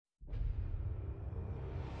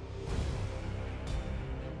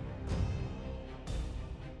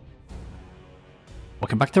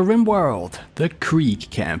welcome back to Rimworld, the Krieg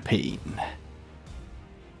campaign.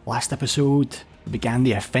 Last episode, we began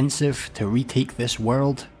the offensive to retake this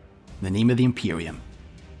world in the name of the Imperium.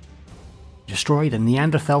 Destroyed a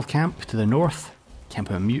Neanderthal camp to the north, camp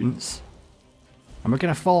of mutants, and we're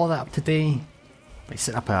going to follow that up today by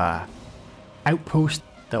setting up a outpost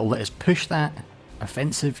that will let us push that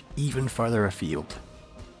offensive even further afield.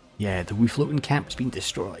 Yeah, the Woofloten camp's been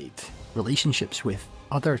destroyed. Relationships with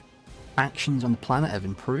other factions on the planet have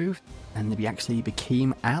improved, and we actually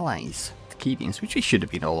became allies to Cadians, which we should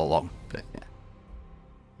have been all along. But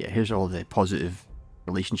yeah, here's all the positive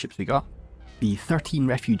relationships we got. The 13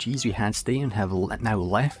 refugees we had staying have now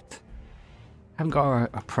left. Haven't got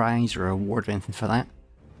a prize or a reward or anything for that.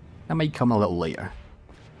 That might come a little later.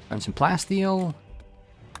 Found some plasteel,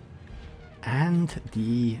 and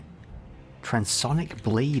the transonic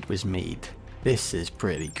blade was made. This is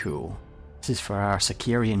pretty cool. This is for our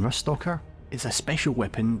Sicarian Ruststalker. It's a special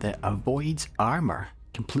weapon that avoids armor,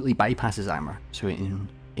 completely bypasses armor. So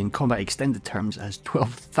in combat extended terms, it has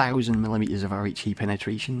 12,000 millimeters of RHE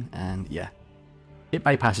penetration, and yeah, it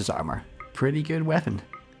bypasses armor. Pretty good weapon.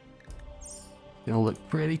 It'll look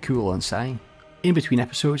pretty cool on site. In between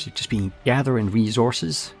episodes, we've just been gathering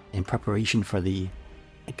resources in preparation for the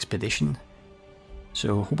expedition.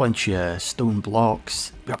 So a whole bunch of stone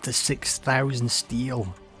blocks. We're up to 6,000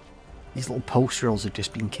 steel. These little pulse drills have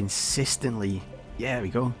just been consistently, yeah, there we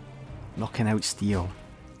go, knocking out steel,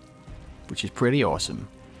 which is pretty awesome.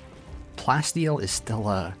 Plasteel is still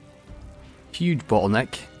a huge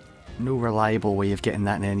bottleneck. No reliable way of getting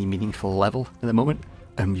that in any meaningful level at the moment.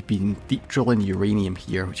 And we've been deep drilling uranium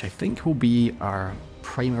here, which I think will be our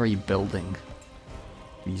primary building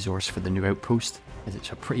resource for the new outpost, as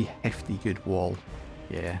it's a pretty hefty good wall.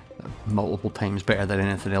 Yeah, multiple times better than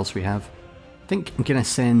anything else we have. I think I'm going to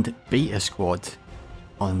send Beta Squad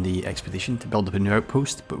on the expedition to build up a new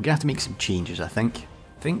outpost, but we're going to have to make some changes, I think.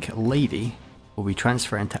 I think Lady will be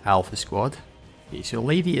transferring to Alpha Squad. Okay, so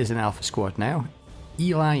Lady is in Alpha Squad now.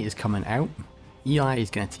 Eli is coming out. Eli is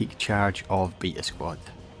going to take charge of Beta Squad.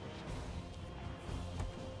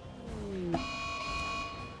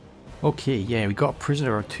 Okay, yeah, we got a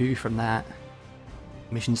prisoner or two from that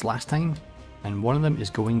missions last time, and one of them is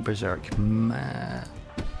going berserk.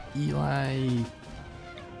 Eli,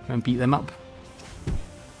 try and beat them up.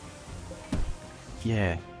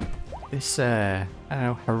 Yeah, this I don't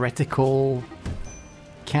know, heretical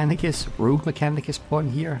Mechanicus, rogue Mechanicus pawn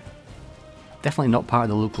here, definitely not part of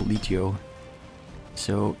the local Legio,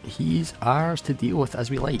 so he's ours to deal with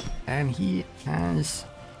as we like. And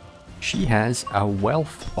she has a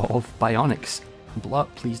wealth of bionics.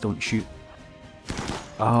 Blood, please don't shoot.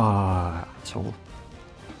 Ah, asshole.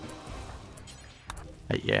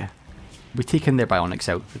 Yeah, we're taking their bionics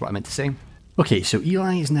out, is what I meant to say. Okay, so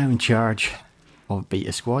Eli is now in charge of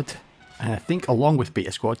Beta Squad, and I think along with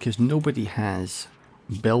Beta Squad, because nobody has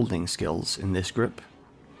building skills in this group.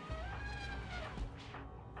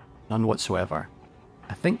 None whatsoever.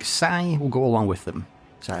 I think Sai will go along with them.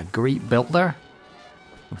 So a great builder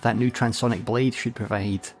with that new transonic blade should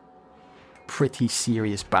provide pretty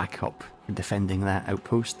serious backup for defending that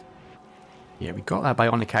outpost. Yeah, we got that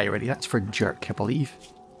bionic eye already. That's for Jerk, I believe.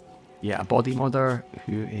 Yeah, a body modder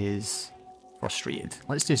who is frustrated.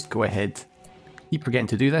 Let's just go ahead. Keep forgetting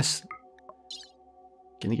to do this.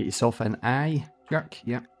 Gonna get yourself an eye, Jerk.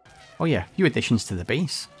 Yeah. Oh yeah, a few additions to the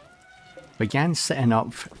base. Began setting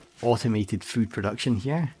up automated food production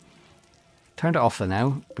here. Turned it off for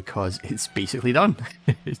now because it's basically done.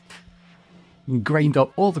 Grind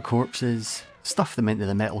up all the corpses, stuff them into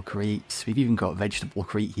the metal crates. We've even got a vegetable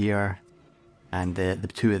crate here. And the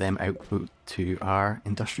two of them output to our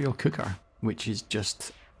industrial cooker, which is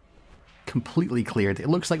just completely cleared. It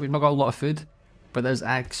looks like we've not got a lot of food, but there's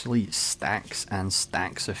actually stacks and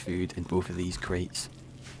stacks of food in both of these crates.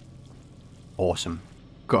 Awesome.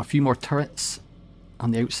 Got a few more turrets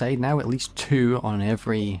on the outside now, at least 2 on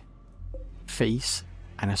every face,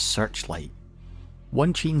 and a searchlight.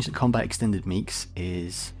 One change that Combat Extended makes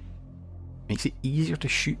is makes it easier to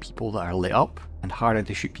shoot people that are lit up and harder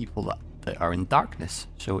to shoot people that are in darkness.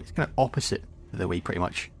 So it's kind of opposite to the way pretty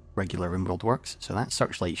much regular Rimworld works. So that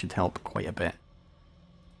searchlight should help quite a bit.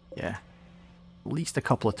 Yeah. At least a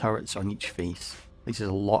couple of turrets on each face. This is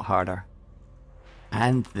a lot harder.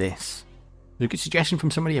 And this. There's a good suggestion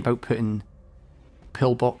from somebody about putting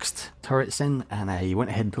pillboxed turrets in, and I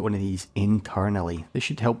went ahead and put one of these internally. This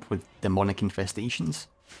should help with demonic infestations,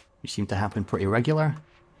 which seem to happen pretty regular.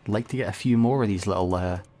 I'd like to get a few more of these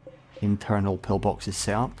little internal pillboxes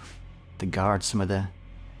set up to guard some of the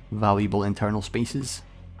valuable internal spaces.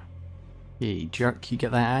 Hey, Jerk, you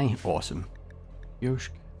get that eye? Awesome.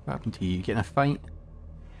 Yosh, what happened to you? You getting a fight?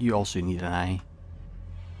 you also need an eye.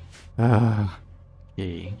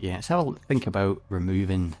 Okay, yeah, let's have a think about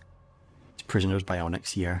removing prisoners'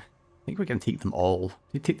 bionics here. I think we're going to take them all.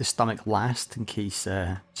 We take the stomach last in case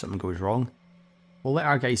something goes wrong. We'll let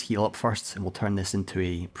our guys heal up first and we'll turn this into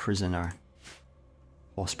a prisoner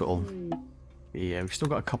hospital. Yeah, we've still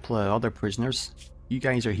got a couple of other prisoners. You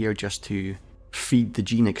guys are here just to feed the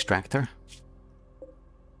gene extractor.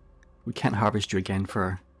 We can't harvest you again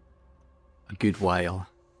for a good while.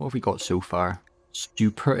 What have we got so far?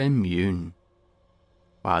 Super immune.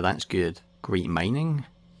 Wow, that's good. Great mining.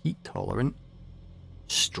 Heat tolerant.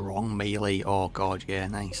 Strong melee. Oh god, yeah,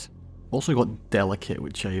 nice. Also got delicate,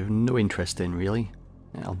 which I have no interest in really.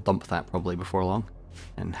 Yeah, I'll dump that probably before long.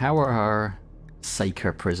 And how are our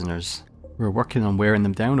psyker prisoners? We're working on wearing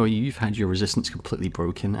them down. Oh, you've had your resistance completely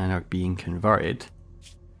broken and are being converted.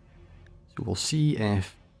 So we'll see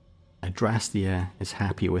if Adrastia is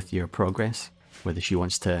happy with your progress, whether she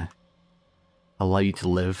wants to allow you to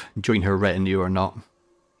live, join her retinue or not.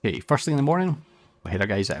 Okay, first thing in the morning, we'll head our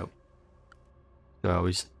guys out. So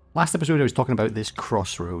last episode I was talking about this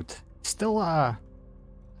Crossroad. Still, I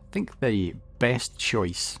think the best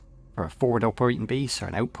choice for a forward operating base or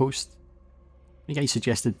an outpost. You guys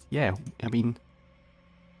suggested, yeah, I mean,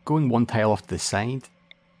 going one tile off to the side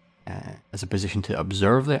as a position to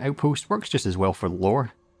observe the outpost works just as well for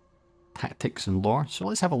lore, tactics and lore. So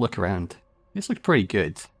let's have a look around. This looks pretty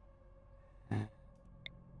good.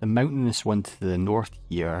 The mountainous one to the north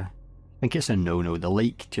here, I think it's a no-no. The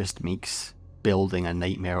lake just makes building a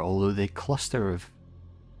nightmare, although the cluster of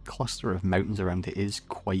mountains around it is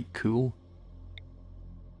quite cool.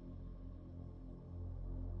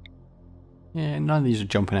 Yeah, none of these are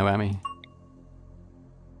jumping out at me.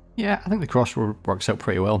 Yeah, I think the crossroad works out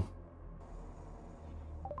pretty well.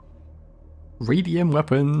 Radium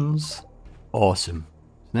weapons. Awesome.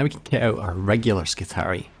 So now we can get out our regular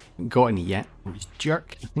Skitarii. Haven't got any yet. It was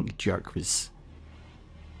Jerk. I think Jerk was...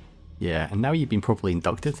 Yeah, and now you've been properly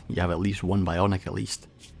inducted. You have at least one bionic at least.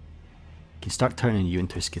 You can start turning you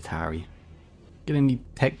into a Skitarii. Gonna need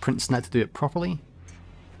tech prints now to do it properly.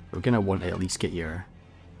 We're gonna want to at least get your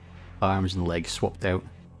arms and legs swapped out.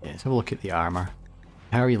 Yeah, let's have a look at the armor.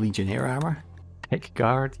 Harry Legionnaire armor. Tech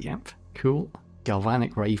guard, yep, cool.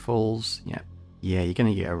 Galvanic rifles, yep. Yeah, you're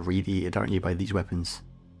gonna get irradiated, aren't you, by these weapons?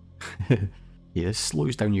 Yeah, this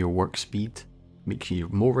slows down your work speed, makes you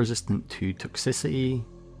more resistant to toxicity,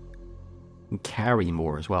 and carry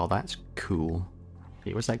more as well. That's cool.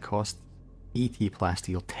 Okay, what's that cost? 80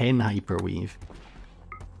 plasteel, 10 hyperweave.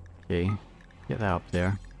 Okay, get that up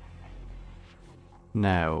there.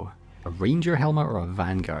 Now, a ranger helmet or a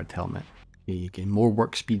vanguard helmet? Okay, you get more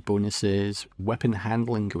work speed bonuses, weapon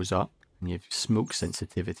handling goes up, and you have smoke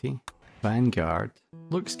sensitivity. Vanguard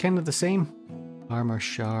looks kind of the same. Armor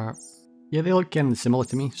sharp. Yeah, they look kind of similar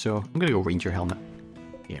to me, so I'm gonna go ranger helmet.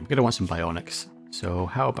 Yeah, I'm gonna want some bionics. So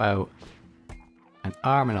how about an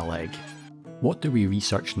arm and a leg? What do we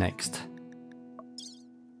research next?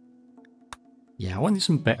 Yeah, I want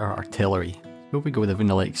some better artillery. So we go with a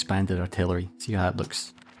vanilla expanded artillery. See how that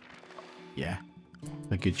looks. Yeah,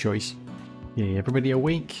 a good choice. Yeah, everybody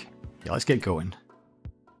awake? Yeah, let's get going.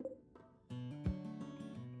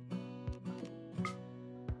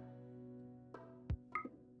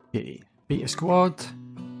 Okay, beta squad.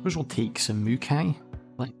 Those will take some Mukai.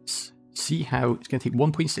 Let's see how it's going to take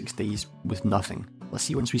 1.6 days with nothing. Let's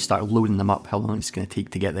see once we start loading them up how long it's going to take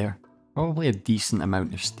to get there. Probably a decent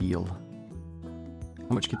amount of steel.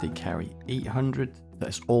 How much could they carry? 800.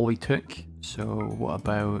 That's all we took. So what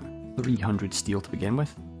about 300 steel to begin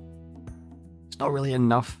with? It's not really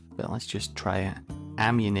enough, but let's just try it.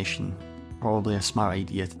 Ammunition. Probably a smart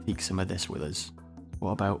idea to take some of this with us.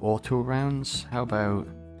 What about auto rounds? How about...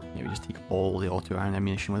 yeah, we just take all the auto round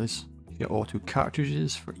ammunition with us. Get auto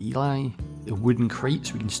cartridges for Eli. The wooden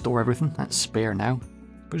crates, we can store everything. That's spare now.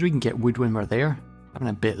 Suppose we can get wood when we're there. Having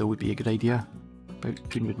a bit though would be a good idea. About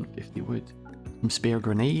 250 wood. Some spare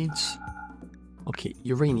grenades. Okay,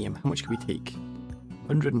 uranium. How much can we take?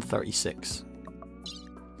 136.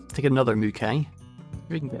 Let's take another Mukai.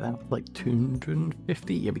 We can get that for like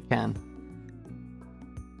 250. Yeah, we can.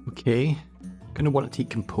 Okay. Gonna want to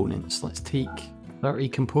take components. Let's take 30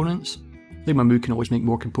 components. I think my Mu can always make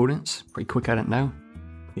more components. Pretty quick at it now.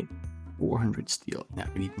 Okay, 400 steel. Yeah,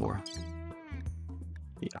 we need more.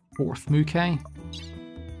 Okay, a fourth Mukai.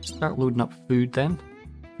 Start loading up food then.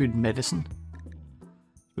 Food and medicine.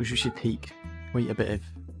 Suppose we should take quite a bit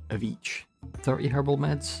of each. 30 herbal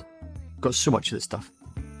meds. Got so much of this stuff.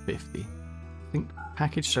 50. I think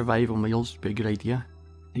packaged survival meals would be a good idea.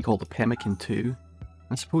 Take all the pemmican too.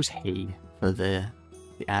 I suppose hay for the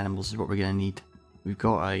animals is what we're going to need. We've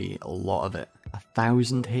got a lot of it.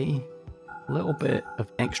 1,000 hay, a little bit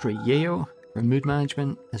of extra yayo for mood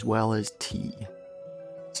management, as well as tea.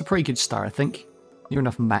 It's a pretty good start, I think. Near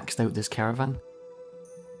enough maxed out this caravan.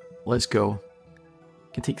 Let's go.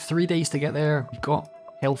 Can take 3 days to get there. We've got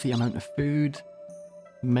healthy amount of food,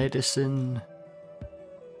 medicine,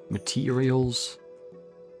 materials.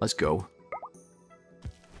 Let's go.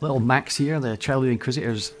 Little Max here, the Child of the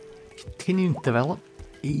Inquisitors, continuing to develop.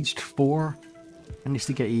 Aged 4. And needs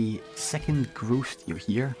to get a second growth tier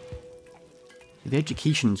here. The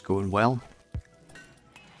education's going well.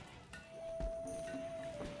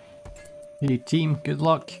 Hey team, good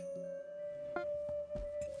luck.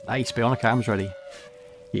 Nice, bionic arms ready.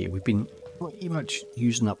 Yeah, we've been pretty much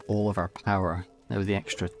using up all of our power. Now the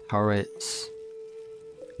extra turrets,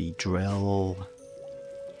 the drill,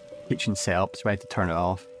 kitchen setup, so I had to turn it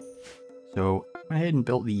off. So I went ahead and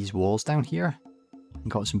built these walls down here and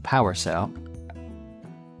got some power set up.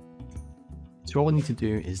 So all we need to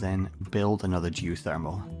do is then build another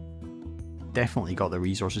geothermal. Definitely got the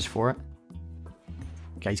resources for it.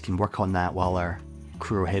 Guys can work on that while our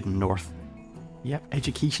crew are heading north. Yep,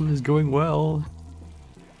 education is going well.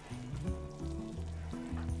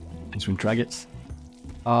 Nice one, Dragons.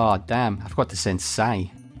 Oh, damn, I forgot to send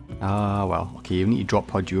Sai. Ah, well, okay, you need to drop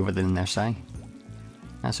pod you over then there, Sai.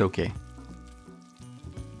 That's okay.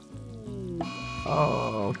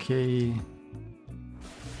 Oh, okay.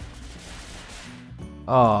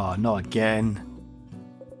 Oh, not again.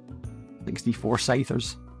 64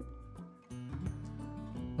 scythers.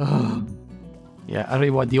 Oh. Yeah, I don't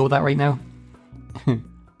even want to deal with that right now.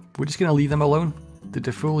 We're just going to leave them alone. The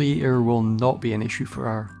defoliator will not be an issue for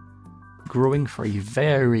our growing for a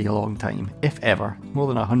very long time, if ever. More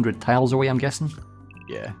than 100 tiles away, I'm guessing.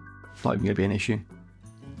 Yeah, not even going to be an issue.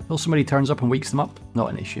 Until somebody turns up and wakes them up, not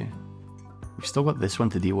an issue. We've still got this one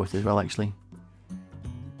to deal with as well, actually.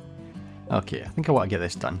 Okay, I think I want to get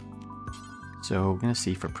this done. So, we're going to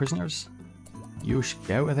see for prisoners. You should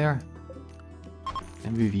get out of there.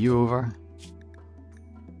 And move you over.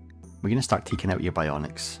 We're going to start taking out your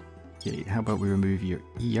bionics. Okay, how about we remove your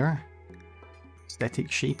ear,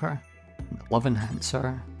 aesthetic shaper, love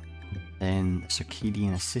enhancer, then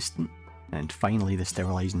circadian assistant, and finally the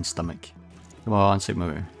sterilizing stomach. Come on,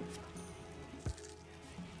 Sigma.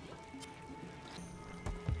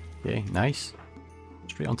 Okay, nice.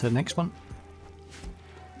 Straight on to the next one.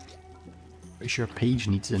 Pretty sure Paige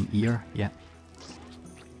needs an ear, yeah.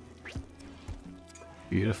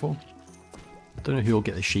 Beautiful. Don't know who will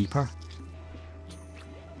get the shaper.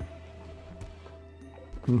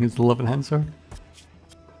 Who's the love enhancer?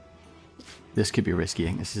 This could be risky. I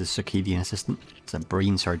think this is a circadian assistant. It's a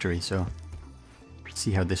brain surgery, so let's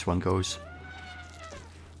see how this one goes.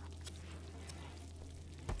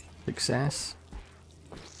 Success.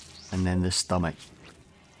 And then the stomach.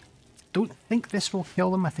 Don't think this will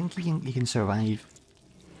kill them. I think you can survive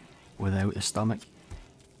without the stomach.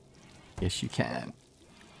 Yes, you can.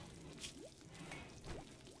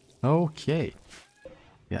 Okay.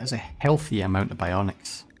 Yeah, that's a healthy amount of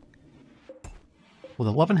bionics. Well,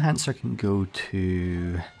 the love enhancer can go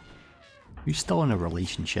to... Who's still in a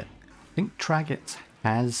relationship? I think Traggett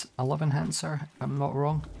has a love enhancer, if I'm not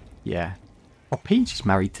wrong. Yeah. Oh, Paige is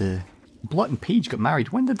married to... Blut and Paige got married.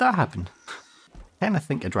 When did that happen? I kind of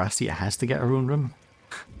think Adrastia has to get her own room.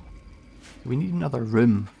 We need another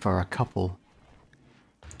room for a couple.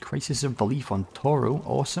 Crisis of Belief on Toro.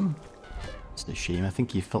 Awesome. It's a shame. I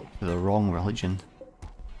think you fell for the wrong religion.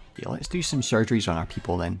 Yeah, let's do some surgeries on our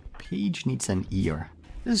people then. Paige needs an ear.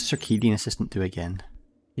 What does Circadian Assistant do again?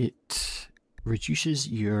 It reduces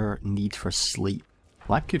your need for sleep.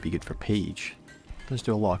 Well, that could be good for Paige. It does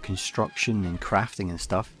do a lot of construction and crafting and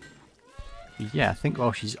stuff. But yeah, I think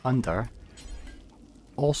while she's under,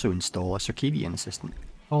 also install a Circadian Assistant.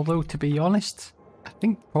 Although, to be honest, I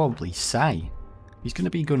think probably Sai. He's going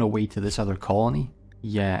to be going away to this other colony.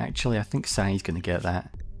 Yeah, actually, I think Sai's going to get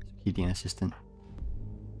that Circadian Assistant.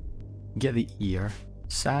 Get the ear.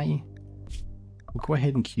 Sai, we'll go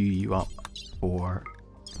ahead and queue you up for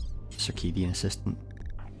Circadian Assistant.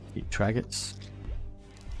 Okay, Traggets.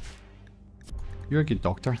 You're a good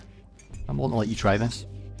doctor. I'm willing to let you try this.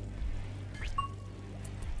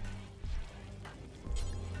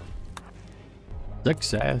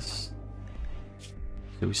 Success.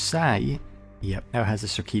 So Sai, yep, now has a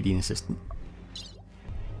Circadian Assistant.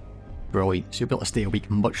 Brilliant. So you'll be able to stay awake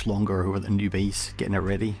much longer over the new base, getting it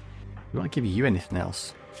ready. We want to give you anything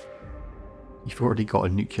else. You've already got a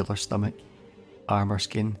nuclear stomach, armor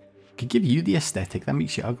skin. Could give you the aesthetic. That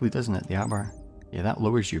makes you ugly, doesn't it? The armor. Yeah, that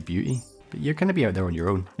lowers your beauty. But you're going to be out there on your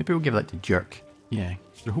own. Maybe we'll give that to Jerk. Yeah.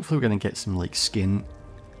 So hopefully we're going to get some like skin,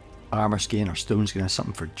 armor skin, or stone skin or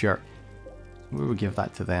something for Jerk. We will give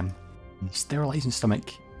that to them. Sterilizing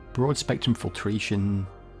stomach, broad spectrum filtration,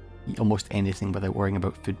 eat almost anything without worrying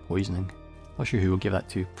about food poisoning. Not sure who we'll give that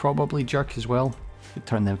to. Probably Jerk as well. Could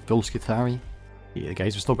turn them full Skithari. Yeah, the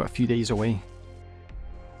guys, we've still got a few days away.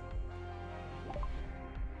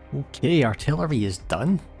 Okay, artillery is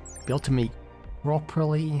done. Be able to make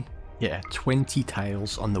properly, yeah, 20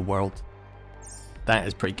 tiles on the world. That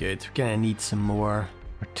is pretty good. We're gonna need some more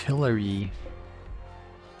artillery.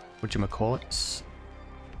 Whatchamacallits?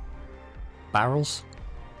 Barrels.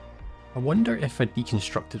 I wonder if I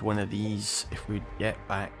deconstructed one of these, if we'd get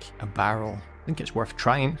back a barrel. I think it's worth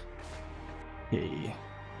trying. Okay.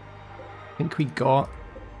 I think we got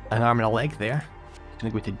an arm and a leg there. It's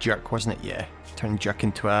gonna go to Jerk, wasn't it? Yeah. Turn Jerk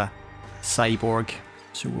into a cyborg.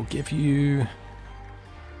 So we'll give you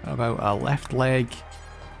about a left leg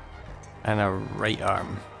and a right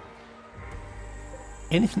arm.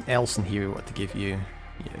 Anything else in here we want to give you?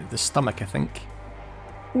 Yeah, the stomach, I think.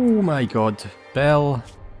 Oh my god. Bell.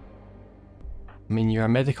 I mean, you're a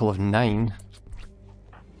medical of 9.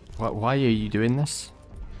 Why are you doing this?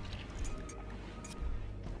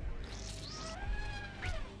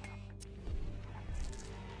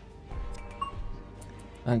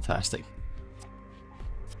 Fantastic.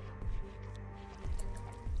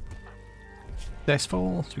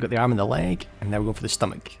 Successful. So we've got the arm and the leg, and now we go for the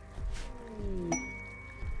stomach.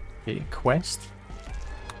 Okay, quest.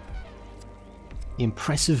 The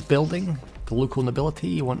impressive building. The local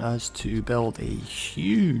nobility want us to build a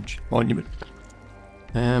huge monument.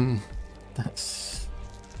 That's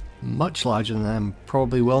much larger than I'm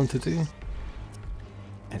probably willing to do.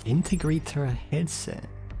 An integrator headset.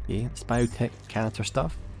 Okay, it's biotech canister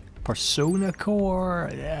stuff. Persona core.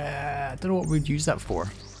 I don't know what we'd use that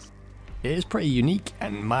for. It is pretty unique,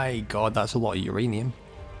 and my god, that's a lot of uranium.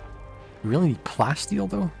 We really need plasteel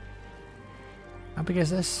though. How big is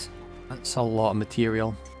this? That's a lot of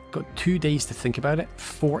material. Got 2 days to think about it.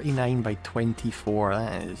 49 by 24.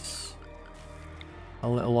 That is a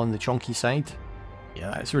little on the chunky side.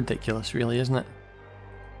 Yeah, that's ridiculous, really, isn't it?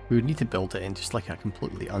 We would need to build it in just like a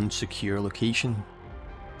completely unsecure location.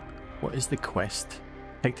 What is the quest?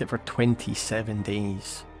 Picked it for 27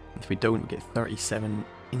 days. If we don't, we get 37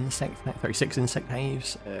 insect, 36 insect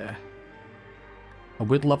hives. I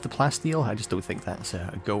would love the plasteel. I just don't think that's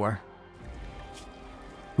a goer.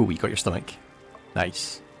 Oh, you got your stomach.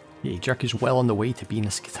 Nice. Yeah, Jerk is well on the way to being a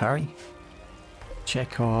Skithari.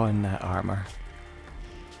 Check on armor.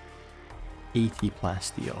 80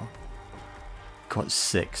 plasteel. Got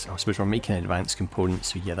 6. I suppose we're making advanced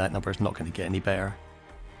components, so yeah, that number's not going to get any better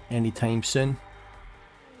anytime soon.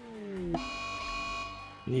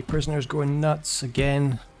 Any prisoners going nuts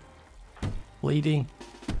again? Lady.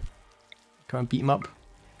 Come and beat him up.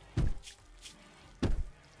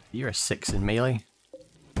 You're a 6 in melee.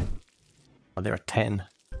 Oh, they're a 10.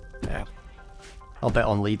 Yeah. I'll bet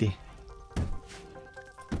on Lady.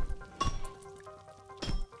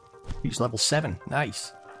 He's level 7.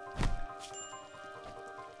 Nice.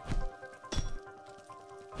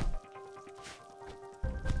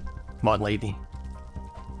 Come on, Lady.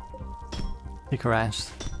 Kick her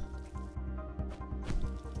ass.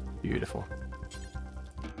 Beautiful.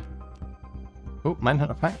 Oh,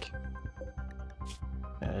 Manhunter pack.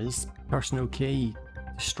 Is this person okay?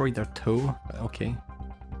 Destroyed their toe. Okay.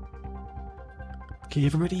 Okay,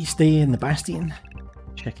 everybody stay in the Bastion.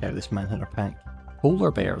 Check out this Manhunter pack.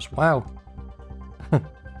 Polar bears, wow.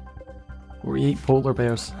 48 polar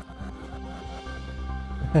bears.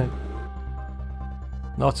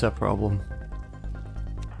 Not a problem.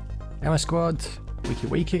 Gamma Squad, wakey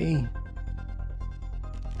wakey.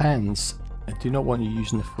 Hands. I do not want you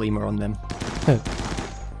using the flamer on them.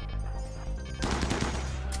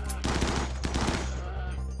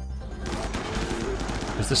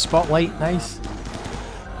 Is the spotlight nice?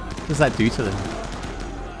 What does that do to them?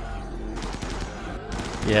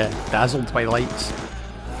 Yeah, dazzled by lights.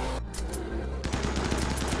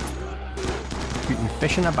 Shooting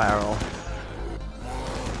fish in a barrel.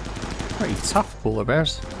 Pretty tough polar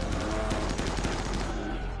bears.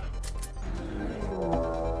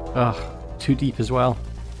 Ugh, too deep as well.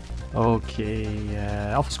 Okay,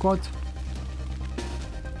 Alpha Squad.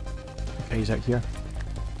 Okay, he's out here.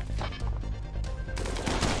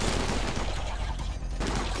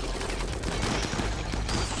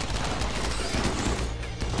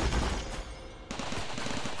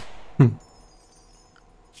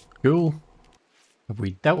 Cool. Have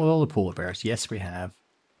we dealt with all the polar bears? Yes, we have.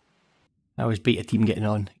 How is Beta Team getting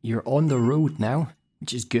on? You're on the road now,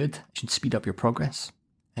 which is good. It should speed up your progress.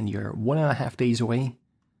 And you're 1.5 days away.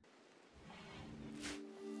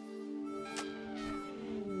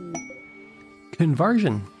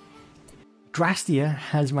 Conversion. Drastia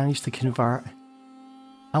has managed to convert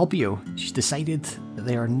Albio. She's decided that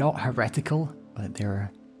they are not heretical, but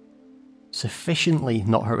they're sufficiently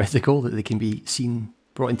not heretical that they can be seen,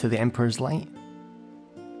 brought into the Emperor's light.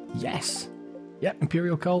 Yes. Yep,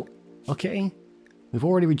 Imperial Cult. Okay. We've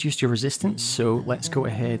already reduced your resistance, so let's go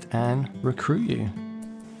ahead and recruit you.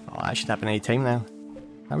 Oh, that should happen any time now.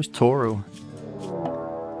 How's Toro?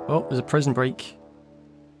 Oh, there's a prison break.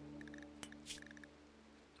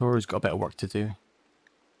 Toro's got a bit of work to do.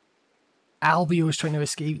 Albio's trying to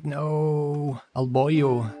escape. No.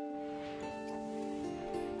 Alboyo.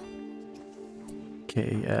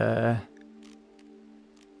 Okay,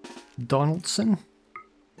 Donaldson?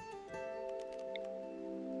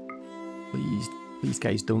 Please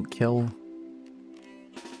guys, don't kill.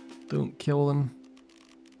 Don't kill them.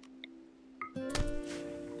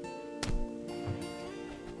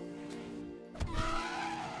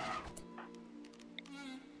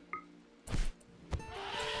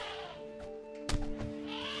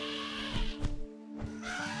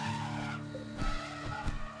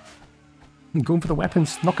 I'm going for the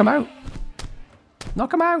weapons. Knock them out.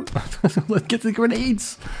 Knock them out. Let's get the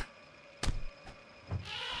grenades.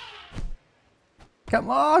 Come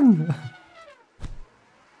on.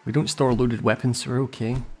 We don't store loaded weapons, so we're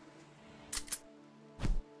okay.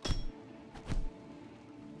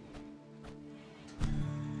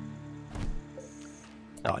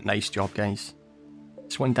 Oh, nice job, guys.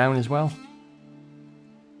 This one down as well.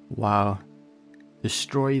 Wow.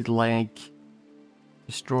 Destroyed leg.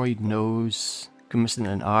 Destroyed nose. Missing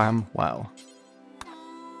an arm. Wow.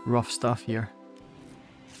 Rough stuff here.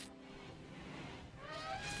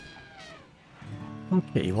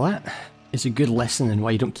 Okay, well that is a good lesson in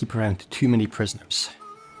why you don't keep around too many prisoners.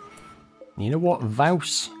 And you know what,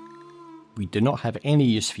 Vaus? We do not have any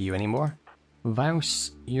use for you anymore.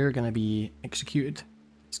 Vaus, you're gonna be executed.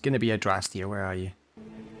 It's gonna be a Drastia, where are you?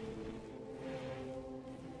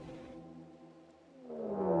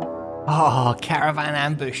 Oh, caravan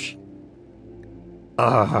ambush.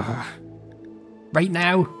 Ugh. Right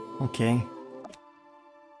now? Okay.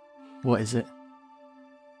 What is it?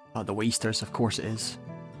 Oh, the Wasters, of course it is.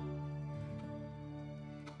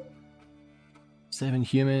 7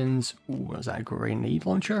 humans. Ooh, is that a grenade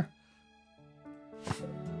launcher?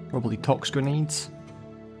 Probably tox grenades.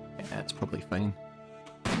 Yeah, that's probably fine.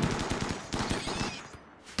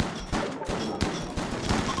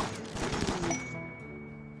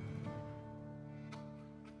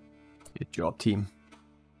 Good job, team.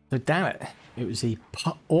 So damn it, it was a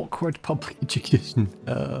awkward public execution.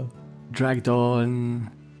 Dragged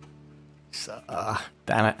on.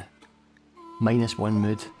 Damn it. -1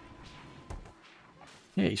 mood.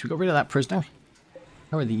 Okay, so we got rid of that prisoner.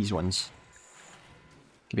 How are these ones?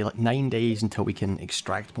 Could be like 9 days until we can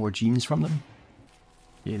extract more genes from them.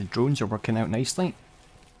 Yeah, the drones are working out nicely.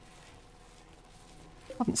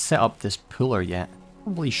 I haven't set up this puller yet.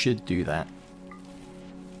 Probably should do that.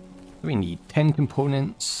 We need 10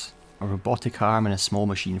 components, a robotic arm and a small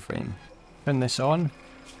machine frame. Turn this on.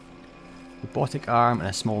 Robotic arm and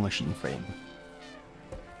a small machine frame.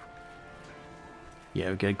 Yeah,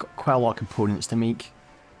 we've got quite a lot of components to make.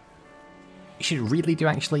 We should really do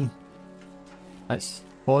actually. Let's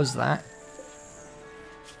pause that.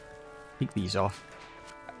 Take these off.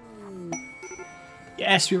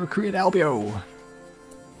 Yes, we recruited Albio!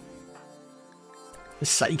 The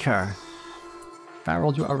Psyker.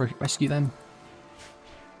 Farrell, do you want to rescue them?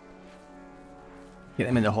 Get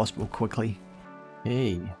them in the hospital quickly.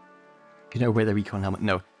 Hey. You know wear the recon helmet?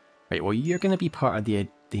 No. Right, well you're going to be part of the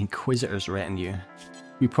Inquisitor's retinue.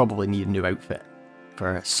 We probably need a new outfit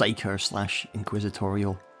for Psyker /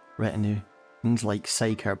 Inquisitorial retinue. Things like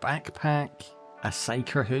Psyker backpack, a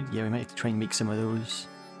Psyker hood. Yeah, we might have to try and make some of those.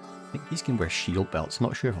 I think these can wear shield belts. I'm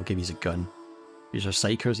not sure if I'll give you a gun. These are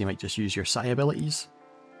Psykers, you might just use your Psi abilities.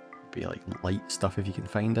 Be like light stuff if you can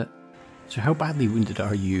find it. So how badly wounded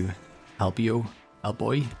are you, Albio?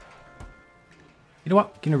 Alboy? You know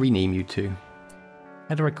what? I'm gonna rename you too. I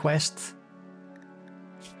had a request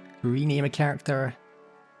to rename a character.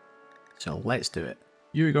 So let's do it.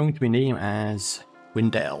 You're going to be named as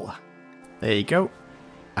Wendell. There you go.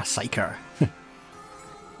 A Psyker.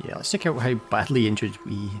 Yeah, let's check out how badly injured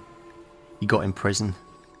you got in prison.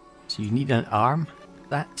 So you need an arm.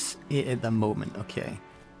 That's it at the moment. Okay.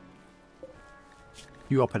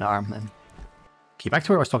 You up an arm then. Okay, back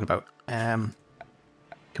to what I was talking about.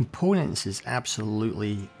 Components is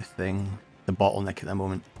absolutely the thing. The bottleneck at the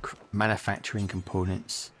moment. Manufacturing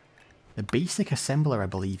components. The basic assembler, I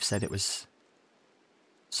believe, said it was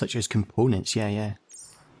such as components. Yeah.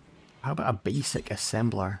 How about a basic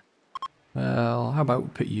assembler? Well, how about we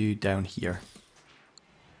put you down here?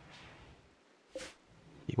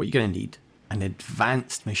 What you're going to need, an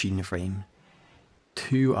advanced machine frame,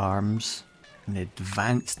 2 arms, an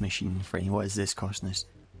advanced machine frame. What is this costing us?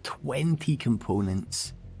 20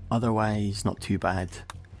 components. Otherwise, not too bad.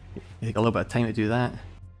 Take a little bit of time to do that.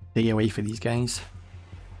 Stay away for these guys.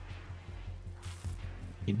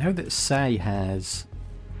 Okay, now that Sai has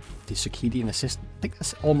the circadian assistant, I think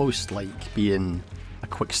that's almost like being a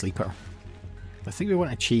quick sleeper. I think we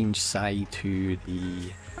want to change Sai to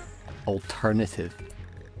the alternative.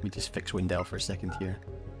 We just fix Wendell for a second here.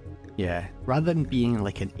 Yeah, rather than being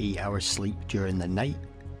like an 8-hour sleep during the night,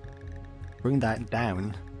 bring that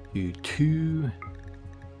down to two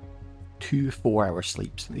 4-hour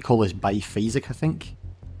sleeps. They call this biphasic, I think,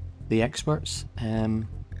 the experts.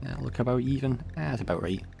 Look about even. That's about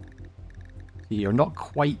right. So you're not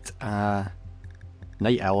quite a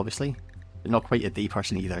night owl, obviously, but not quite a day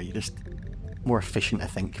person either. You're just more efficient, I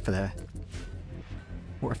think, for the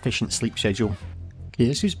more efficient sleep schedule. Okay,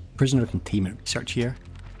 let's use prisoner containment research here.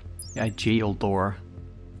 Yeah, jail door.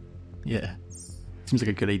 Yeah, seems like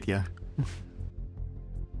a good idea.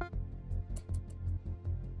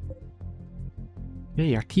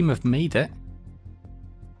 Okay, our team have made it.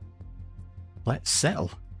 Let's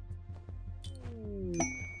settle.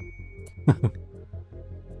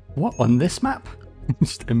 What, on this map?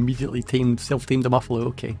 Just immediately self-tamed a muffalo,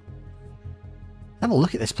 okay. Have a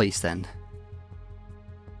look at this place then.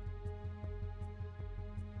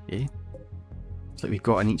 Okay. Looks like we've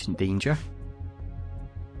got an ancient danger.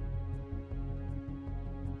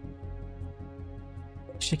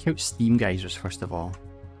 Let's check out steam geysers first of all.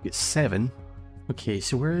 We've got 7. Okay,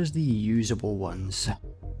 so where's the usable ones?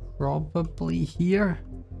 Probably here?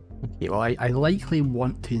 Okay, well I likely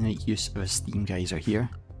want to make use of a steam geyser here.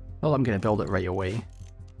 Well, I'm going to build it right away,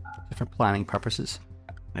 just for planning purposes.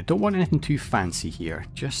 I don't want anything too fancy here,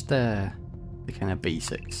 just the kind of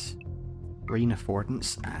basics. Rain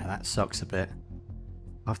affordance, that sucks a bit.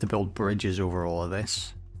 I'll have to build bridges over all of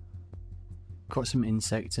this. Got some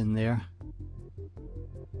insects in there.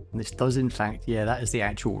 And this does in fact, yeah, that is the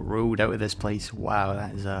actual road out of this place. Wow,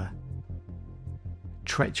 that is a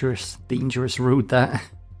treacherous, dangerous road that.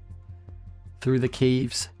 Through the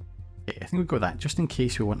caves. Yeah, I think we've got that, just in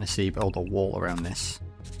case we want to say build a wall around this.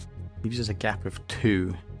 Leaves us a gap of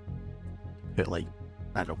 2. Put like,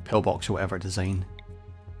 I don't know, pillbox or whatever design.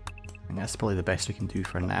 I think that's probably the best we can do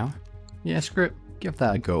for now. Yeah, screw it. Give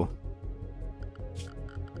that a go.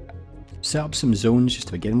 Set up some zones just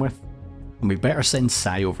to begin with. And we better send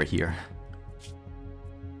Sai over here.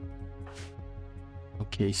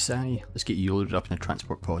 Okay, Sai, let's get you loaded up in a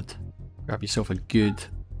transport pod. Grab yourself a good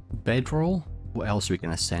bedroll. What else are we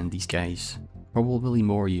going to send these guys? Probably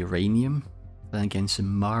more uranium. Then again,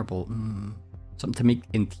 some marble. Something to make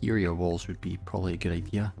interior walls would be probably a good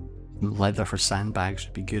idea. Leather for sandbags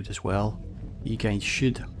would be good as well. You guys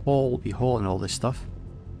should be hauling all this stuff.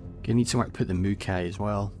 Gonna need somewhere to put the Mukai as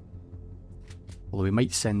well. Although we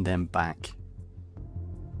might send them back.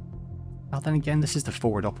 Well, then again, this is the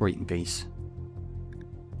forward operating base.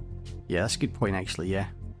 Yeah, that's a good point actually, yeah.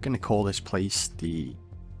 I'm gonna call this place the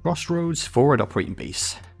Crossroads Forward Operating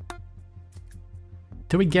Base.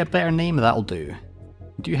 Till we get a better name, that'll do.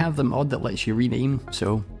 Do you have the mod that lets you rename?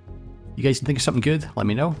 So, you guys can think of something good, let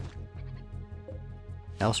me know.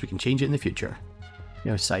 Else we can change it in the future.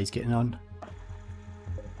 You know, Sai's getting on.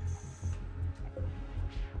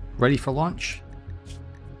 Ready for launch?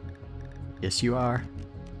 Yes, you are.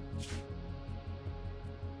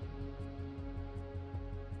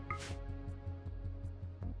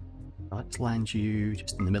 Let's land you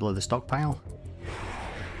just in the middle of the stockpile.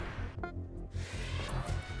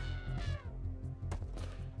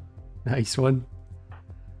 Nice one.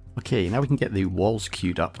 Okay, now we can get the walls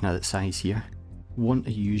queued up now that Sai's here. Want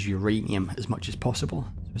to use uranium as much as possible.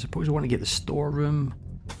 So I suppose I want to get the storeroom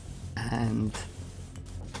and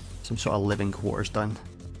some sort of living quarters done.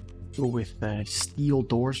 Go with steel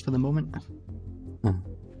doors for the moment.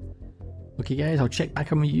 Okay guys, I'll check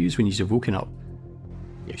back on my use when you've woken up.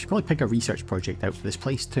 Yeah, I should probably pick a research project out for this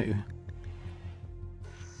place too.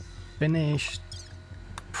 Finished.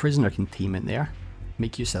 Prisoner containment there.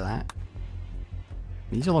 Make use of that.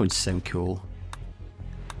 These always sound cool.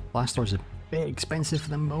 Blast doors are a bit expensive for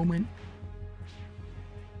the moment.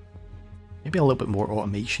 Maybe a little bit more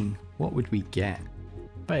automation. What would we get?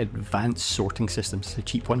 But advanced sorting systems is a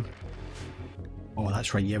cheap one. Oh,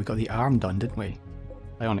 that's right, yeah, we got the arm done, didn't we?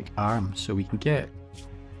 Bionic arm, so we can get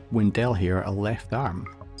Wendell here a left arm.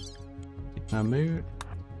 Now move.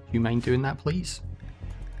 Do you mind doing that, please?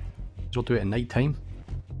 We'll do it at night time.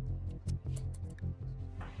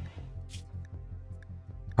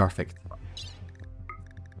 Perfect.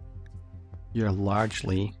 You're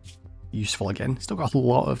largely useful again. Still got a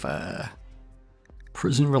lot of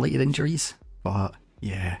prison-related injuries, but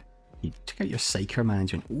yeah. You check out your Psyker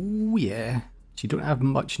management. Oh yeah. So you don't have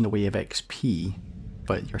much in the way of XP,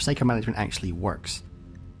 but your Psyker management actually works.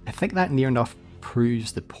 I think that near enough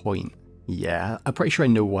proves the point. Yeah, I'm pretty sure I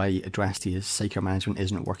know why Adrastia's Psyker management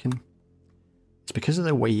isn't working. It's because of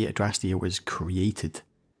the way Adrastia was created.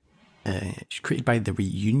 It's created by the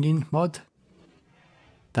Reunion mod.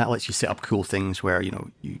 That lets you set up cool things where, you know,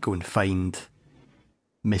 you go and find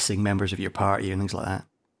missing members of your party and things like that.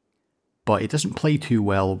 But it doesn't play too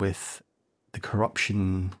well with the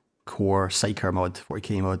Corruption Core Psyker mod,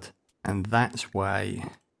 40k mod. And that's why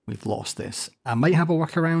we've lost this. I might have a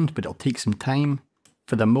workaround, but it'll take some time.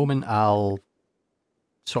 For the moment, I'll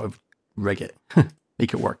sort of rig it.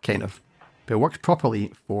 Make it work, kind of. But it works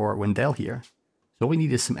properly for Wendell here. So all we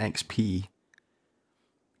need is some XP. We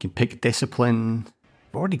can pick Discipline.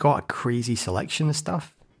 We've already got a crazy selection of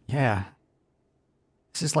stuff. Yeah.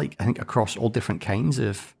 This is like, I think, across all different kinds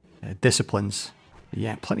of disciplines. But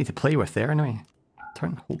yeah, plenty to play with there anyway.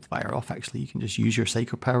 Turn hold fire off, actually. You can just use your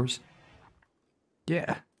psycho powers.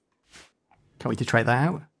 Yeah. Can't wait to try that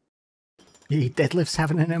out. He deadlifts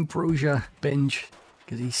having an ambrosia binge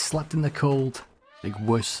because he slept in the cold. Big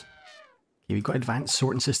wuss. Okay, we've got advanced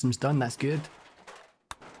sorting systems done, that's good.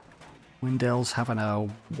 Wendell's having a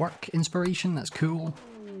work inspiration, that's cool.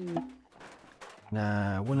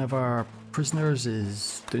 One of our prisoners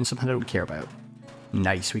is doing something I don't care about.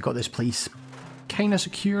 Nice, we got this place kind of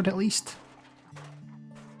secured at least.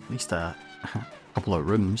 At least a couple of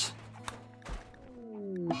rooms.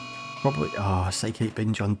 Probably, oh, Psychic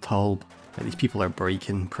binge on Tulb. These people are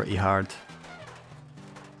breaking pretty hard.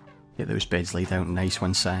 Get those beds laid out nice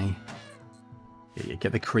one side. Yeah,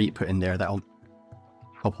 get the crate put in there, that'll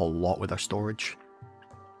help a lot with our storage.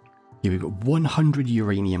 Here we've got 100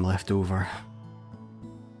 uranium left over.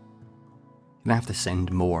 Gonna have to send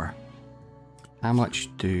more. How much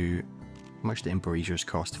do embrasures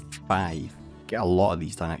cost? 5. Get a lot of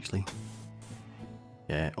these done actually.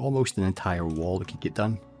 Yeah, almost an entire wall we could get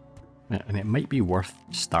done. And it might be worth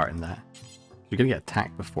starting that. You're going to get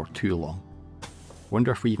attacked before too long.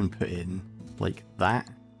 Wonder if we even put in like that.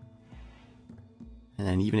 And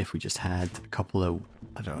then even if we just had a couple of,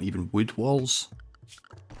 I don't know, even wood walls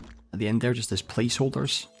at the end there, just as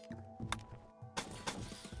placeholders.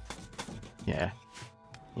 Yeah.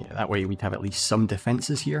 Yeah, that way we'd have at least some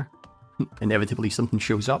defenses here. Inevitably something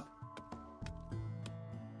shows up.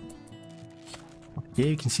 Okay,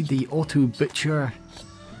 you can see the auto butcher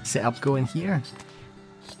setup going here.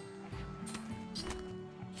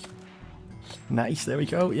 Nice, there we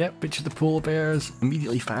go. Yep, butcher the polar bears.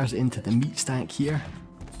 Immediately fires it into the meat stack here.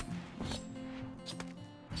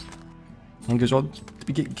 And goes on to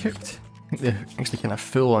be getting cooked. I think they're actually kind of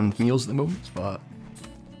full on meals at the moment, but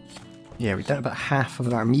yeah, we've done about half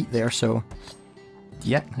of our meat there, so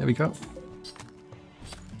yeah, there we go.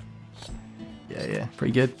 Yeah,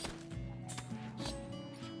 pretty good.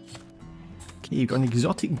 Okay, you've got an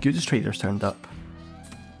exotic goods trader's turned up.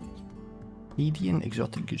 Canadian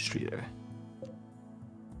exotic goods trader.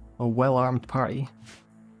 A well-armed party.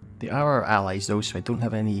 They are our allies though, so I don't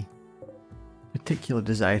have any particular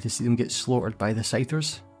desire to see them get slaughtered by the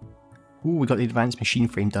Scythers. Ooh, we got the advanced machine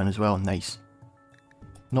frame done as well, nice.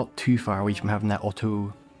 Not too far away from having that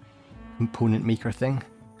auto component maker thing.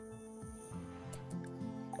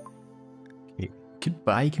 Okay, could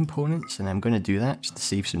buy components, and I'm going to do that just to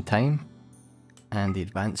save some time. And the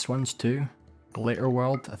advanced ones too. Glitter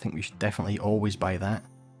World, I think we should definitely always buy that.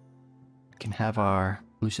 We can have our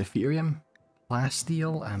Luciferium,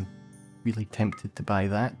 Plasteel, I'm really tempted to buy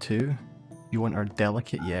that too. You want our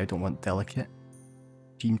Delicate? Yeah, I don't want Delicate.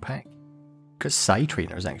 Gene Pack. Got Psy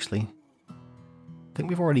Trainers actually. I think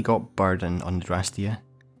we've already got Burden on Adrastia.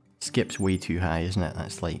 Skip's way too high, isn't it?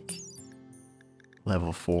 That's like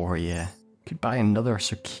level 4, yeah. Could buy another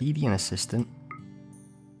Circadian Assistant.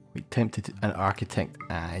 We tempted to, an Architect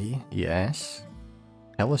Eye, yes.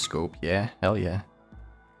 Telescope, yeah, hell yeah.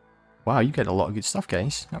 Wow, you get a lot of good stuff,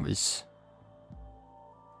 guys. That was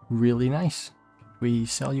really nice. Could we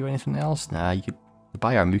sell you anything else? Nah, you could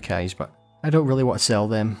buy our Mukais, but I don't really want to sell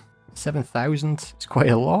them. 7,000, it's quite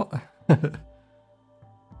a lot.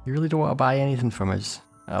 You really don't want to buy anything from us.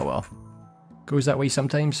 Oh well. Goes that way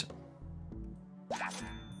sometimes.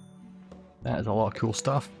 That is a lot of cool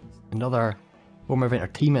stuff. Another form of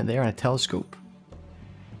entertainment there and a telescope.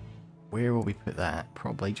 Where will we put that?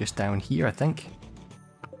 Probably just down here, I think.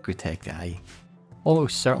 Protect Eye.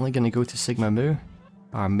 Almost certainly going to go to Sigma Mu,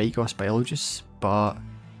 our Magos biologists, but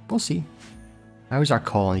we'll see. How's our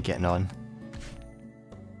colony getting on?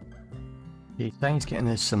 Okay, thanks getting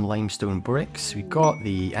us some limestone bricks. We got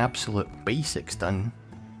the absolute basics done.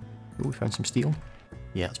 Oh, we found some steel.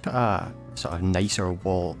 Yeah, let's put a sort of nicer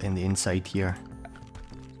wall in the inside here.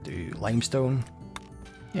 Do limestone.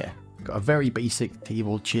 Yeah, got a very basic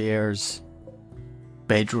table, chairs,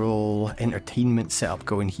 bedroll, entertainment setup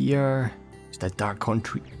going here. Just a dark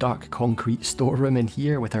concrete storeroom in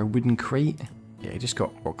here with our wooden crate. Yeah, I just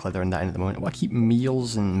got rock leather and that in at the moment. I want to keep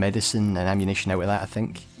meals and medicine and ammunition out of that, I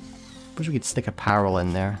think. Suppose we could stick apparel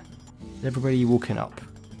in there. Is everybody woken up?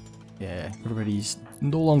 Yeah, everybody's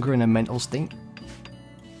no longer in a mental state.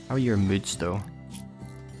 How are your moods though?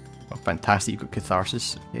 Oh, fantastic, you've got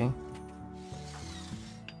catharsis, okay.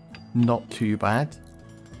 Not too bad.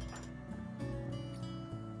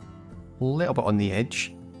 A little bit on the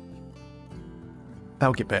edge.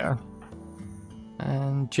 That'll get better.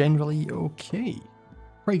 And generally okay.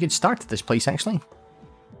 Pretty good start to this place actually.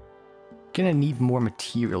 Gonna need more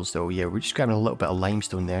materials though. Yeah, we're just grabbing a little bit of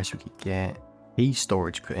limestone there so we could get hay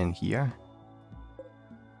storage put in here.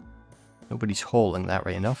 Nobody's hauling that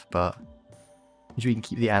right enough, but so we can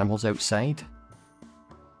keep the animals outside.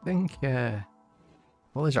 I think, well,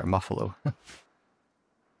 there's our muffalo.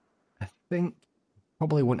 I think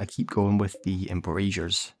probably want to keep going with the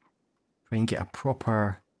embrasures. Try and get a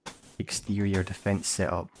proper exterior defense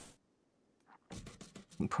setup.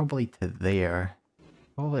 Probably to there.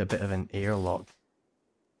 Probably a bit of an airlock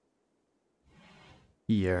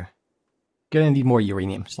here. Gonna need more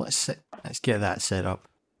uranium, so let's get that set up.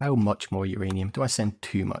 How much more uranium? Do I send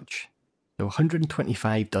too much? So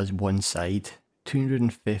 125 does one side,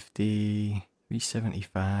 250,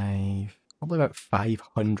 375, probably about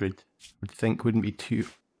 500. I would think wouldn't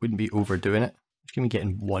be overdoing it. Just gonna be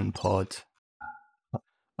getting one pod.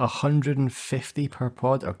 150 per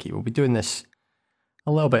pod. Okay, we'll be doing this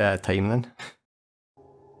a little bit at a time then.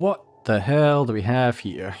 What the hell do we have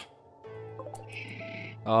here?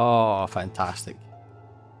 Oh, fantastic.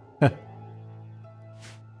 Of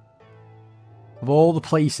all the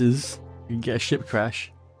places you can get a ship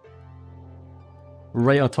crash,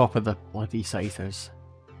 right on top of the bloody scythers.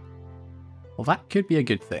 Well, that could be a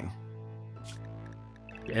good thing.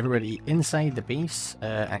 Get everybody inside the base.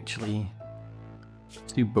 Actually,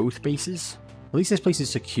 let's do both bases. At least this place is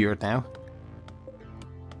secured now.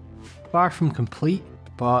 Far from complete,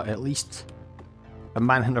 but at least a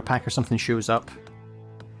manhunter pack or something shows up.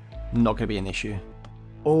 Not going to be an issue.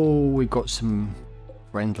 Oh, we've got some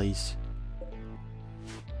friendlies.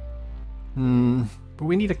 But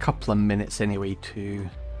we need a couple of minutes anyway to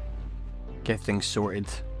get things sorted.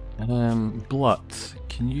 Blut,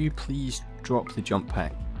 can you please drop the jump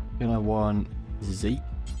pack? Gonna want Zeke.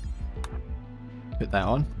 Put that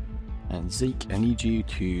on. And Zeke, I need you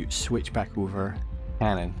to switch back over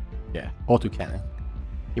cannon. Yeah, auto cannon.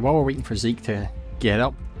 Okay, while we're waiting for Zeke to get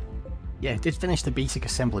up. Yeah, I did finish the basic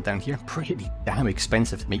assembly down here. Pretty damn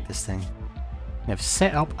expensive to make this thing. And I've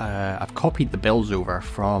set up, I've copied the builds over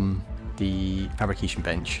from the fabrication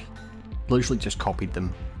bench. Literally just copied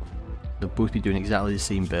them. They'll both be doing exactly the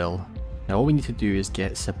same build. Now all we need to do is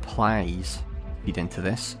get supplies to feed into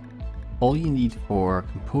this. All you need for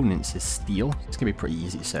components is steel. It's going to be pretty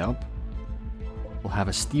easy to set up. We'll have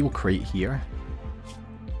a steel crate here.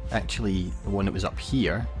 Actually, the one that was up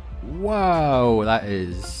here. Wow, that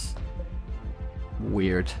is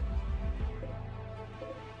weird.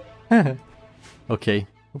 Okay,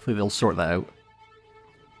 hopefully they'll sort that out.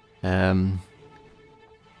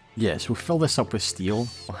 Yeah, so we'll fill this up with steel.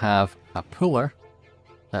 We'll have a puller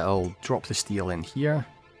that'll drop the steel in here,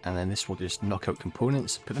 and then this will just knock out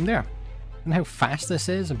components, put them there. And how fast this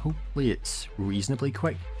is, and hopefully it's reasonably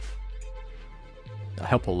quick. That'll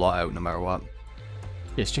help a lot out no matter what.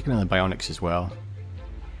 Yeah, let's check in on the bionics as well.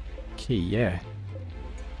 Okay, yeah.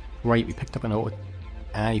 Right, we picked up an auto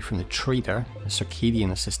eye from the trader, a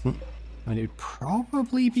circadian assistant. And it would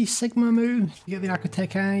probably be Sigma Mu to get the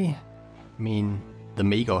Architect eye. I mean, the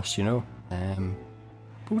Magos, you know.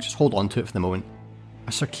 But we'll just hold on to it for the moment.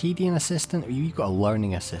 A circadian assistant, or you've got a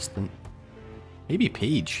learning assistant. Maybe a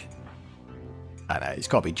page. I don't know, it's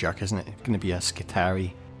gotta be Jerk, isn't it? It's gonna be a Skitari.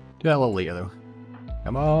 Do that a little later though.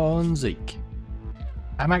 Come on, Zeke.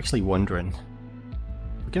 I'm actually wondering,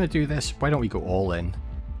 if we're gonna do this, why don't we go all in?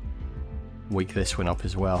 Wake this one up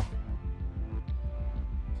as well.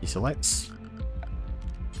 Okay, so let's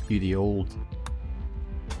do the old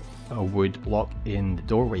wood block in the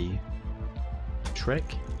doorway trick.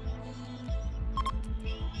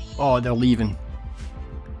 Oh, they're leaving.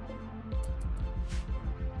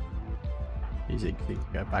 Easy,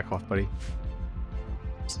 get back off, buddy.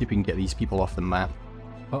 See if we can get these people off the map.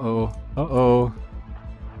 Uh-oh, uh-oh.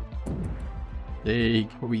 Hey,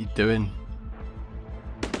 what are we doing?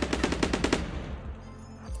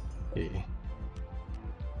 Okay.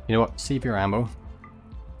 You know what? Save your ammo.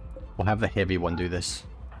 We'll have the heavy one do this.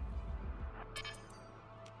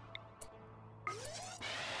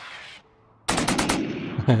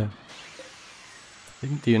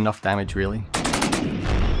 Didn't do enough damage, really.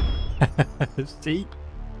 See?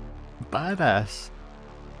 Badass.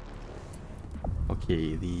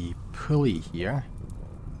 Okay, the pulley here.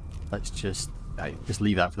 Let's just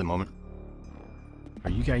leave that for the moment. Are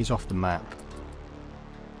you guys off the map?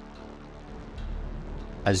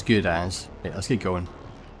 As good as. Right, let's get going.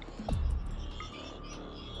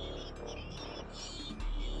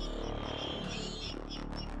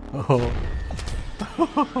 Oh.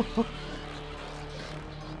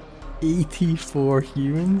 84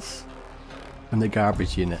 humans on the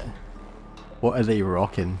garbage unit. What are they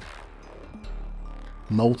rocking?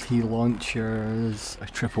 Multi-launchers, a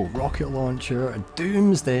triple rocket launcher, a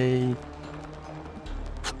doomsday.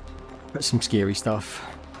 Got some scary stuff.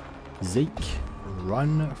 Zeke,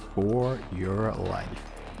 run for your life.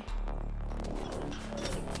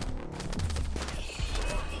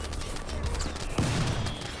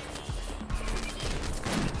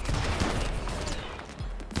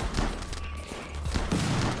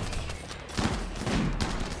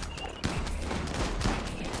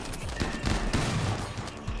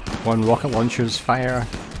 One rocket launcher's fire.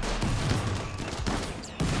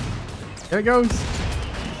 There it goes!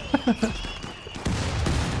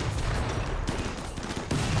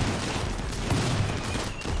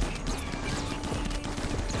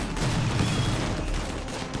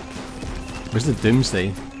 Where's the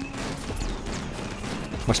doomsday?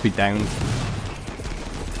 Must be down.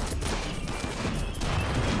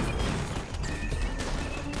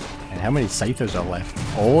 And how many scythers are left?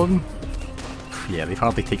 All of them? Yeah, they've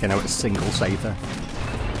hardly taken out a single scyther.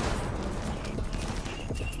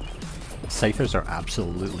 Scythers are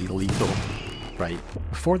absolutely lethal. Right,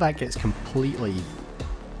 before that gets completely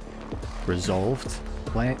resolved,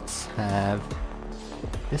 let's have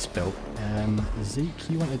this built. Zeke,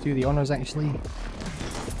 you want to do the honours actually?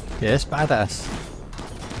 Yes, badass.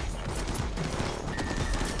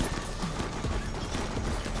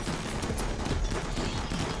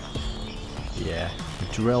 Yeah.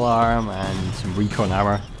 Drill arm and some recon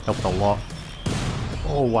armor helped a lot.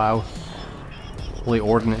 Oh wow. Holy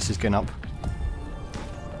ordnance is going up.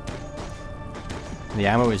 And the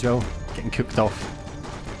ammo as well, getting cooked off.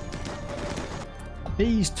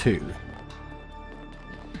 Phase 2.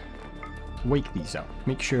 Wake these up.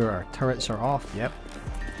 Make sure our turrets are off. Yep.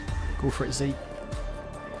 Go for it, Zeke.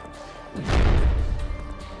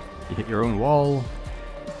 You hit your own wall.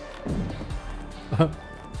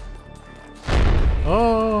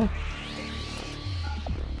 Oh!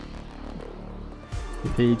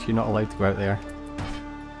 Paige, you're not allowed to go out there.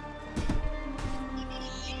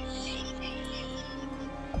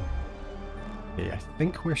 Okay, I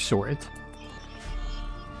think we're sorted.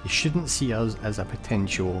 You shouldn't see us as a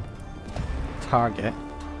potential target.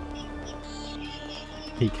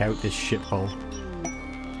 Take out this ship hull.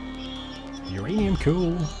 Uranium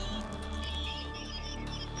cool!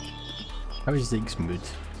 How is Zeke's mood?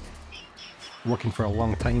 Working for a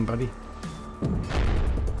long time, buddy.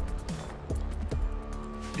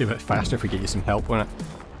 Be a bit faster if we get you some help on it.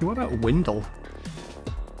 Hey, what about Windle?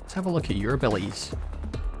 Let's have a look at your abilities.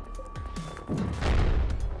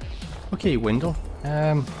 Okay, Windle.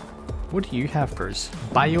 What do you have for us?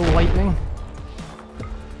 Bio lightning?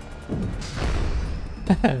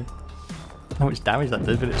 How much damage that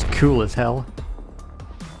did, but it's cool as hell.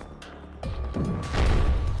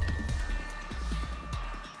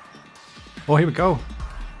 Oh, here we go.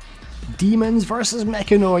 Demons versus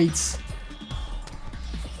mechanoids.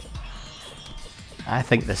 I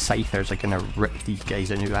think the Scythers are going to rip these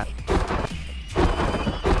guys a new at.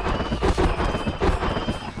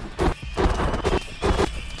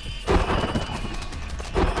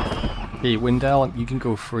 Okay, Windell, you can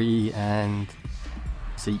go free, and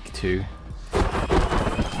Zeke too.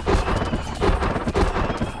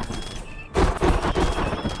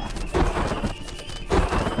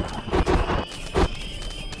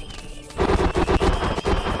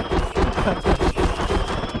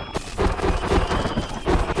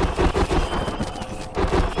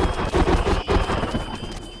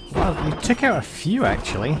 Well, you took out a few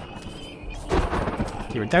actually.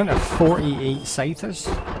 You were down to 48 Scythers.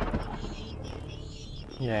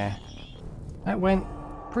 Yeah, that went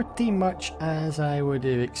pretty much as I would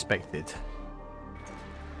have expected.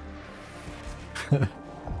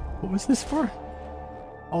 What was this for?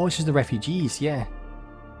 Oh, this is the refugees, yeah.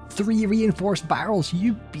 3 reinforced barrels,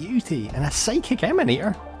 you beauty, and a psychic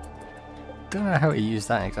emanator. Don't know how to use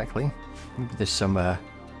that exactly. Maybe there's some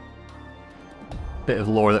bit bit of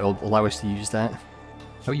lore that will allow us to use that.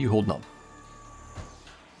 How are you holding up?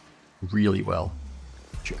 Really well.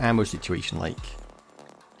 What's your ammo situation like?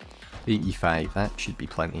 85, that should be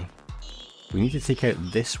plenty. We need to take out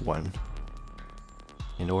this one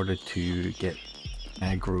in order to get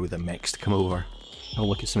aggro the mechs to come over. Have a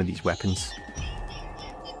look at some of these weapons.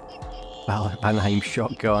 Valheim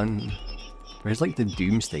shotgun. Where's like the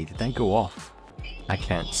Doomsday? Did that go off? I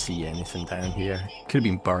can't see anything down here. Could have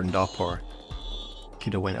been burned up or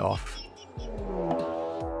could have went off.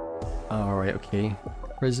 Alright, okay.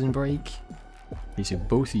 Prison break. Okay, so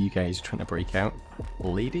both of you guys are trying to break out.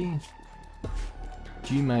 Lady,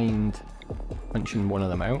 do you mind punching one of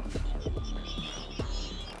them out?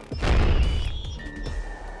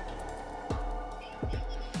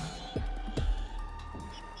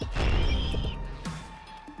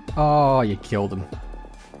 Oh, you killed him.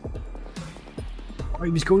 Oh,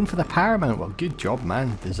 he was going for the paramount. Well, good job,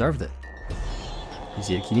 man. Deserved it.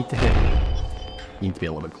 Easy, you need to hit. You need to be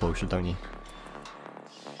a little bit closer, don't you?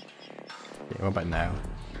 Okay, what about now?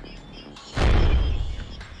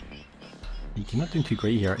 You're not doing too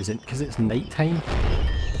great here. Is it because it's nighttime?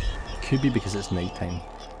 Could be because it's nighttime.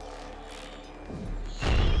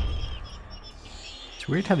 It's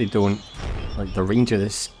weird how they don't, like the range of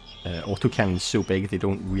this autocannon is so big they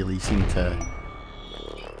don't really seem to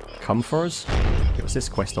come for us. Okay, what's this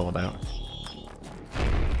quest all about?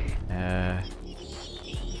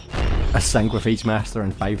 A Sanguiphage Master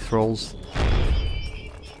and 5 Thralls.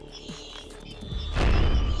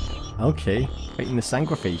 Okay, fighting the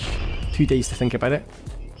Sanguiphage. 2 days to think about it.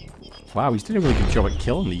 Wow, he's doing a really good job at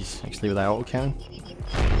killing these, actually, with that autocannon.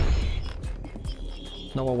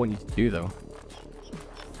 Not what I want you to do, though.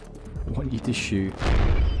 I want you to shoot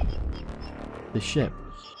the ship.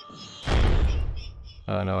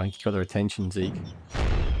 Oh no, I got their attention, Zeke.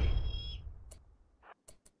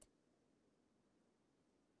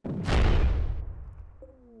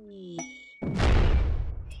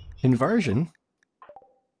 Conversion?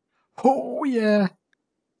 Oh yeah!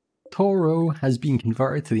 Toro has been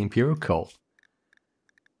converted to the Imperial cult.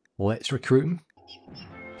 Let's recruit him.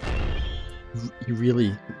 You're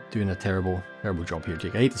really doing a terrible job here,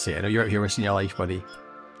 Jake. I hate to say it, I know you're out here risking your life, buddy.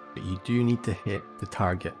 But you do need to hit the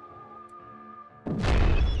target.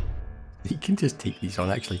 You can just take these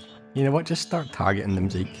on, actually. You know what, just start targeting them,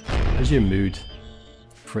 Zeke. How's your mood?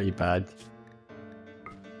 Pretty bad.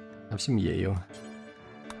 Have some yayo.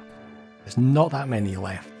 There's not that many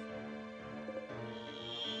left.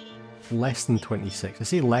 Less than 26. I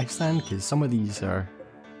say less than because some of these are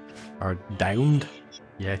downed.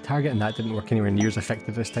 Yeah, targeting that didn't work anywhere near as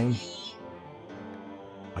effective this time.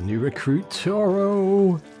 A new recruit,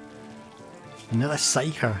 Toro! Another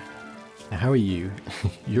Psyker. Now how are you?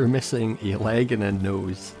 You're missing a leg and a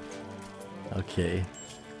nose. Okay.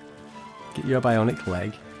 Get your bionic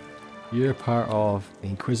leg. You're part of the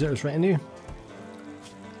Inquisitor's retinue.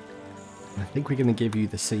 I think we're going to give you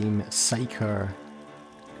the same Psyker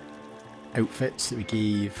outfits that we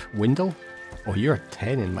gave Windle. Oh, you're a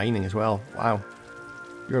 10 in mining as well. Wow.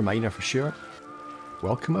 You're a miner for sure.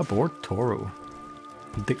 Welcome aboard, Toro.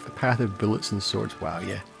 Predict the path of bullets and swords. Wow,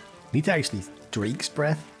 yeah. Need to actually Drake's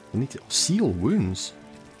breath. We need to seal wounds.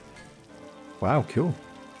 Wow, cool.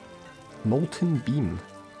 Molten beam.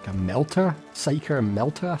 Like a melter? Psyker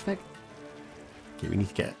melter effect? Okay, we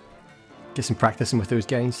need to get some practicing with those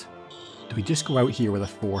guys. Do we just go out here with a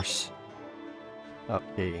force?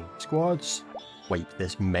 Okay, squads. Wipe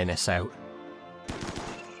this menace out.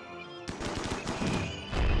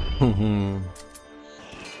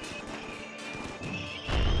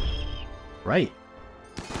 Right.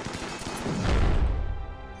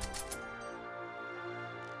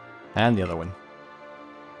 And the other one.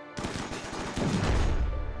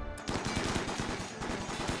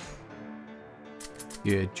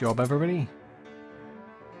 Good job, everybody.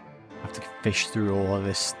 I have to fish through all of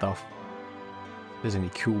this stuff. If there's any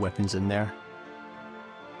cool weapons in there.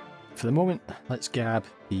 For the moment, let's grab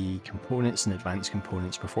the components and advanced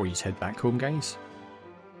components before you head back home, guys.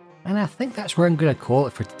 And I think that's where I'm going to call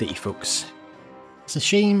it for today, folks. It's a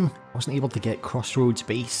shame I wasn't able to get Crossroads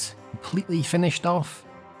base completely finished off.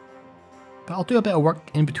 But I'll do a bit of work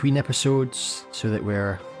in between episodes so that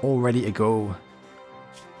we're all ready to go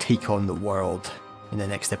take on the world in the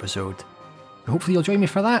next episode. Hopefully you'll join me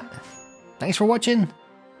for that. Thanks for watching.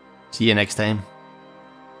 See you next time.